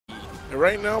And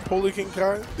right now,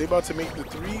 Polarkingkai, they about to make the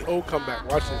 3-0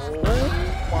 comeback. Watch this.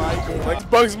 Oh my God. Like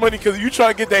Bugs Money, because you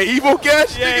trying to get that Evo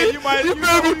cash, Yeah, nigga. you might. You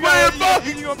better be playing Bugs.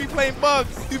 You're going to be playing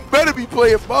Bugs. You better be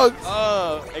playing Bugs.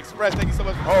 Express, thank you so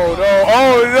much. Oh, no.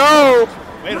 Oh, no.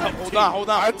 Wait, hold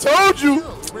on. I told you.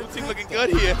 Blue team looking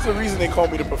good here. That's the reason they call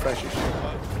me the professor.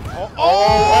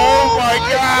 Oh my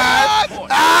God.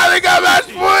 Ah, they got match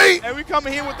point. And we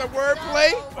coming here with the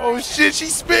wordplay. Oh, shit, she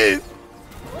spin.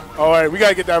 All right, we got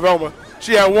to get that Velma.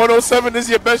 She had 107. This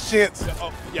is your best chance.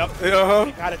 Oh, yep. Uh-huh.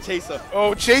 They got to chase her.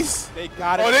 Oh, chase. They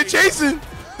got it. Oh, they chasing.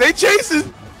 They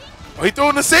chasing. Oh, he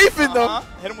throwing the safe in, though.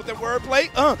 Hit him with that wordplay.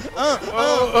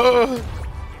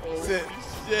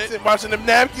 Sit watching them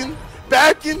napkin.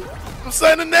 Backing. I'm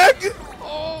signing the napkin.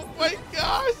 Oh, my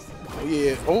gosh. Oh,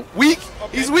 yeah. Oh, weak.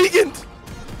 Okay. He's weakened.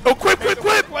 Oh, quip.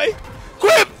 Quip.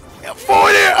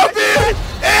 Forward there. Up there.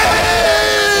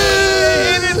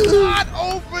 It is not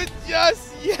over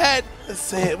just yet.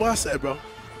 Say it. What I said, bro?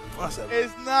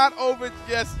 It's not over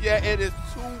just yet. It is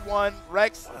 2-1.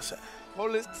 Rex.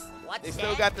 Koustics. They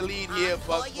still got the lead here,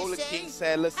 but Polarkingkai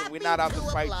said, listen, we're not out to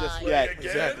fight just yet.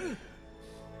 Exactly.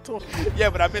 Yeah,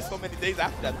 but I missed so many days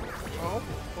after that. Yeah.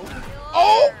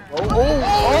 Oh,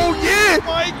 yeah.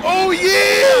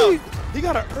 He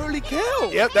got an early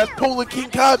kill. Yep, that's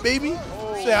Polarkingkai, baby.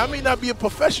 Say, I may not be a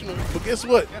professional, but guess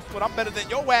what? Guess what? I'm better than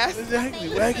your ass. Exactly.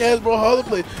 Whack ass bro, Harlem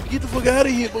play. Get the fuck out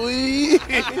of here, boy.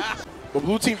 But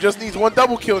blue team just needs one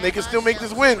double kill and they can still make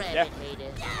this win. Yeah.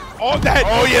 Oh,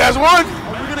 yeah, that's one.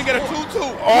 Are we gonna get a 2-2?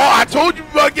 Oh, I told you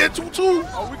about to get 2-2.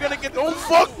 Are we gonna get? Don't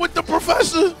fuck with the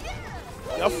professor.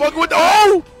 Y'all fuck with the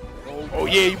oh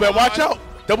yeah, you better watch out.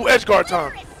 Double edge guard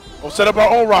time. Oh, set up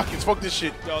our own rockets. Fuck this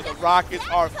shit. Yo, the rockets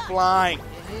are flying.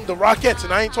 The rockets,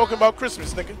 and I ain't talking about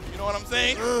Christmas, nigga. You know what I'm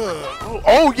saying?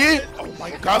 Oh yeah. Oh my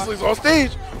God, Gosling's on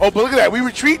stage. Oh, but look at that. We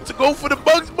retreat to go for the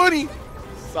Bugs Bunny.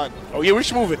 Son. Oh yeah, we're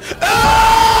moving.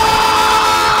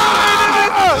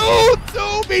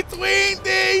 2-2 between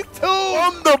these two.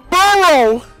 From the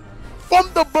burrow.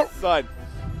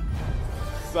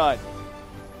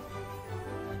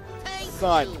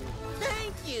 Son.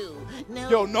 Thank you.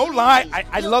 Yo, no lie.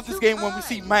 I love this game when we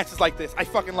see matches like this. I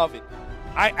fucking love it.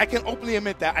 I can openly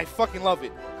admit that. I fucking love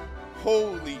it.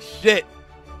 Holy shit.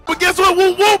 But guess what?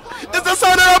 Whoop, whoop. It's the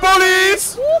sound of the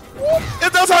police.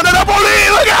 It's the sound of the police.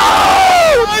 Look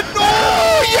out.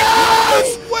 Oh,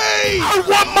 yes. No way. I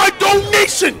want my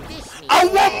donation.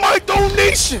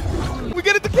 We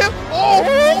get it to Kim. Oh,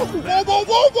 whoa.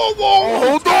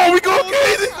 Hold on. We go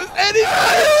crazy. Eddie,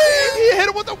 he hit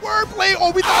him with the wordplay.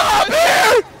 Oh, we up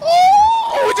here.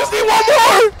 Oh, we just need one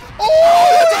more.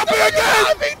 Oh, it's up here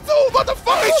again. Me too,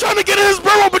 motherfucker. He's trying to get in his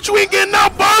burrow, but you ain't getting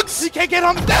out, Bugs. He can't get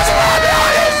him. That's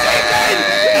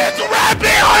rapping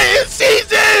on his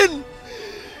season.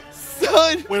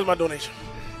 Son. Where's my donation?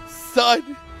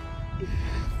 Son.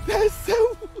 That's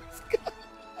so.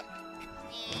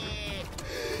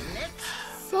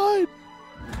 Son.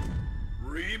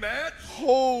 Rematch.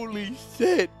 Holy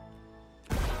shit.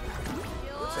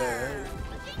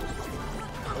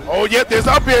 Oh, yep, there's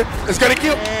up here. It's gonna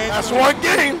kill. That's one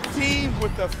game. Team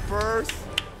with the first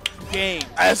game.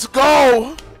 Let's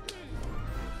go.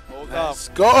 Hold up.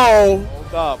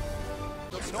 Hold up.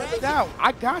 No doubt.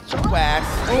 I got your ass.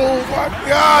 Oh my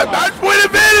God. Match point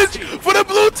advantage for the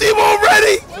blue team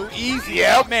already. Too easy.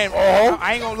 Yeah, man.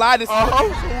 I ain't gonna lie. This is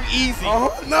too easy.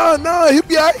 No. He'll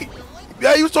be alright.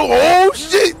 Yeah, he was talking. Oh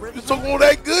shit. He was talking all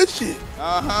that good shit.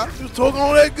 He was talking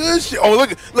all that good shit. Oh,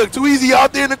 look, too easy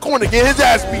out there in the corner. Get his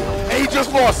ass beat. And he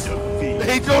just lost.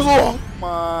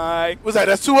 What's that?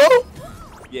 That's 2-0?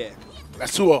 Yeah.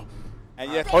 That's 2-0.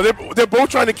 And yeah. Oh, they're both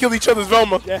trying to kill each other's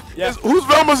Velma. Yeah. Whose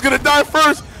Velma's gonna die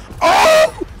first?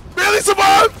 Oh! Barely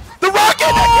survived! The rocket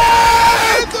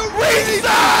again! The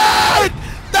reset!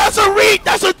 That's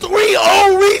a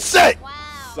 3-0 reset! Wow.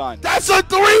 Son. That's a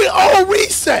 3-0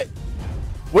 reset!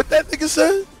 What that nigga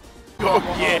said?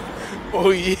 Oh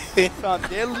yeah. Son,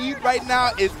 their lead right now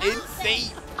is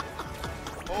insane.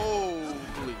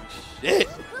 Holy shit.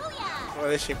 Oh,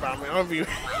 that shit brought me hungry. Go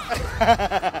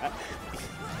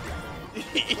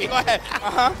ahead.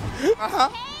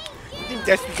 You think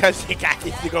that's because they got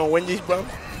this, they're gonna win this, bro?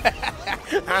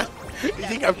 Huh? You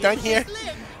think I'm done here?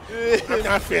 I'm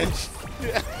not finished.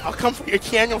 I'll come for your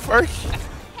channel first.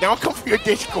 Then I'll come for your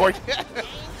Discord.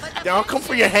 Then I'll come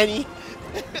for your Henny.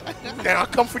 Then I'll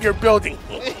come for your building.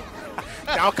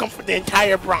 Then I'll come for the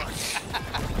entire Bronx.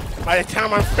 By the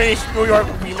time I'm finished, New York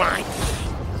will be mine.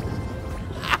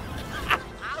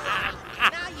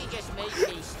 Now you just made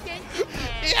me stinky.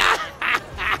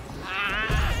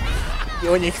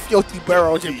 You and your filthy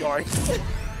burrows of yours.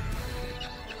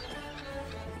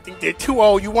 Think there.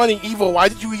 2-0. You wanted evil. Why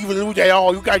did you even lose at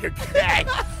all? You guys are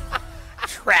trash.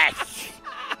 Trash.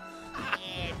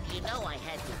 And you know I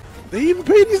had to. They even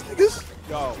pay these niggas?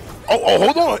 Yo. Oh,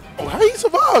 hold on. Oh, how he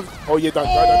survived? Oh, yeah,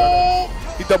 done.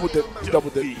 He double dipped. He double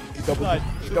dipped. He double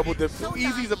dipped. He double dipped. Too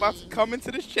Easy's about to come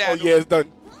into this Oh, channel. yeah, it's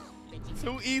done.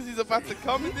 Too Easy's about to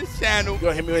come in this channel. You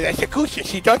gonna hit me with that Koustics.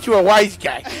 She thought you were a wise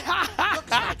guy.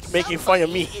 Looks like Making fun of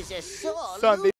me. somebody is a sore Son,